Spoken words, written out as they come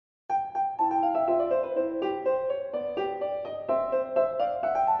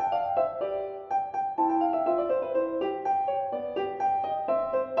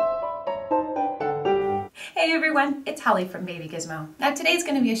Hey everyone, it's Holly from Baby Gizmo. Now today's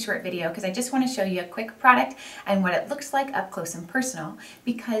going to be a short video because I just want to show you a quick product and what it looks like up close and personal,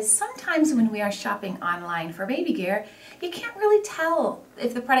 because sometimes when we are shopping online for baby gear, you can't really tell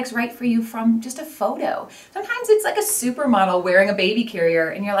if the product's right for you from just a photo. Sometimes it's like a supermodel wearing a baby carrier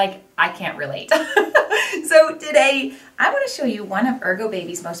and you're like, I can't relate. So today I want to show you one of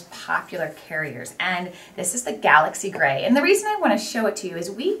ErgoBaby's most popular carriers, and this is the Galaxy Gray. And the reason I want to show it to you is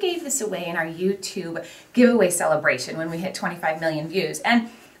we gave this away in our YouTube giveaway celebration when we hit 25 million views. And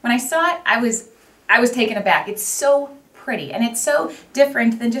when I saw it, I was taken aback. It's so pretty and it's so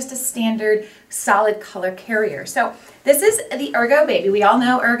different than just a standard solid color carrier. So this is the ErgoBaby. We all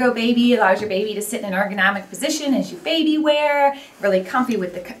know ErgoBaby allows your baby to sit in an ergonomic position as you baby wear, really comfy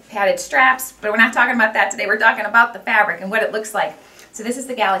with the padded straps, but we're not talking about that today. We're talking about the fabric and what it looks like. So this is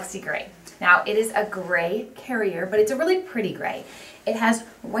the Galaxy Gray. Now it is a gray carrier, but it's a really pretty gray. It has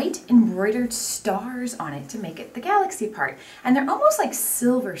white embroidered stars on it to make it the Galaxy part, and they're almost like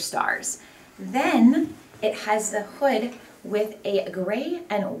silver stars. Then it has the hood with a gray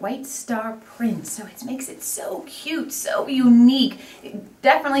and white star print, so it makes it so cute, so unique,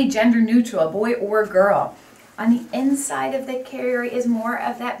 definitely gender neutral, boy or girl. On the inside of the carrier is more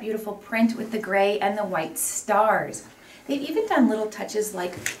of that beautiful print with the gray and the white stars. They've even done little touches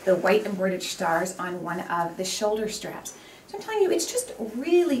like the white embroidered stars on one of the shoulder straps. So I'm telling you, it's just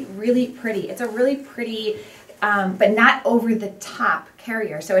really, really pretty. It's a really pretty, but not over the top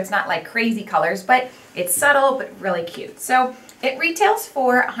carrier. So it's not like crazy colors, but it's subtle, but really cute. So it retails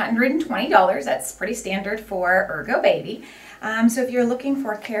for $120. That's pretty standard for ErgoBaby. So if you're looking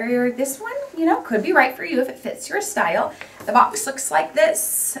for a carrier, this one, could be right for you if it fits your style. The box looks like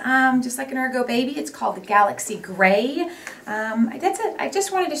this, just like an ErgoBaby. It's called the Galaxy Gray. That's it. I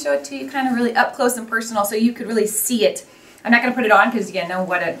just wanted to show it to you kind of really up close and personal so you could really see it. I'm not going to put it on because you know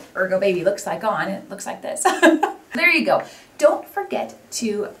what an ErgoBaby looks like on. It looks like this. There you go. Don't forget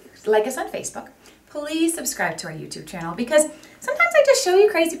to like us on Facebook. Please subscribe to our YouTube channel, because sometimes I just show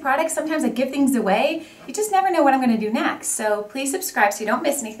you crazy products. Sometimes I give things away. You just never know what I'm going to do next. So please subscribe so you don't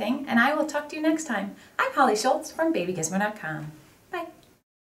miss anything, and I will talk to you next time. I'm Holly Schultz from BabyGizmo.com.